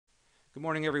Good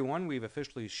morning, everyone. We've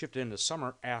officially shifted into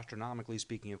summer, astronomically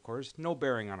speaking, of course. No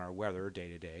bearing on our weather day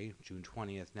to day, June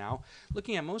 20th now.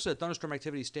 Looking at most of the thunderstorm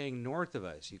activity staying north of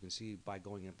us. You can see by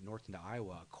going up north into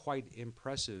Iowa, quite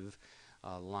impressive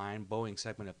line, Boeing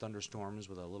segment of thunderstorms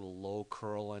with a little low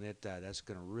curl in it. That's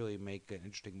going to really make an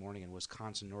interesting morning in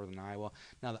Wisconsin, northern Iowa.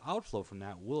 Now, the outflow from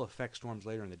that will affect storms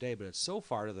later in the day, but it's so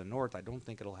far to the north, I don't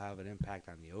think it'll have an impact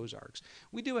on the Ozarks.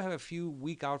 We do have a few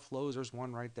weak outflows. There's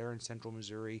one right there in central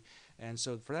Missouri. And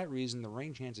so, for that reason, the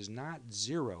rain chance is not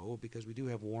zero because we do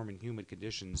have warm and humid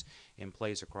conditions in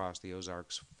place across the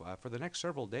Ozarks for the next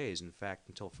several days, in fact,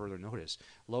 until further notice.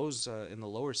 Lows in the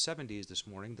lower 70s this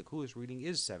morning. The coolest reading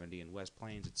is 70 in West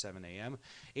Plains at 7 a.m.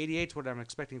 88 is what I'm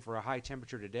expecting for a high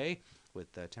temperature today,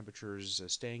 with temperatures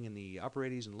staying in the upper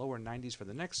 80s and lower 90s for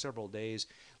the next several days.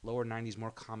 Lower 90s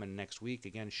more common next week.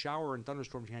 Again, shower and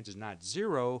thunderstorm chances not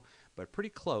zero, but pretty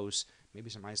close. Maybe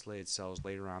some isolated cells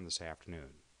later on this afternoon.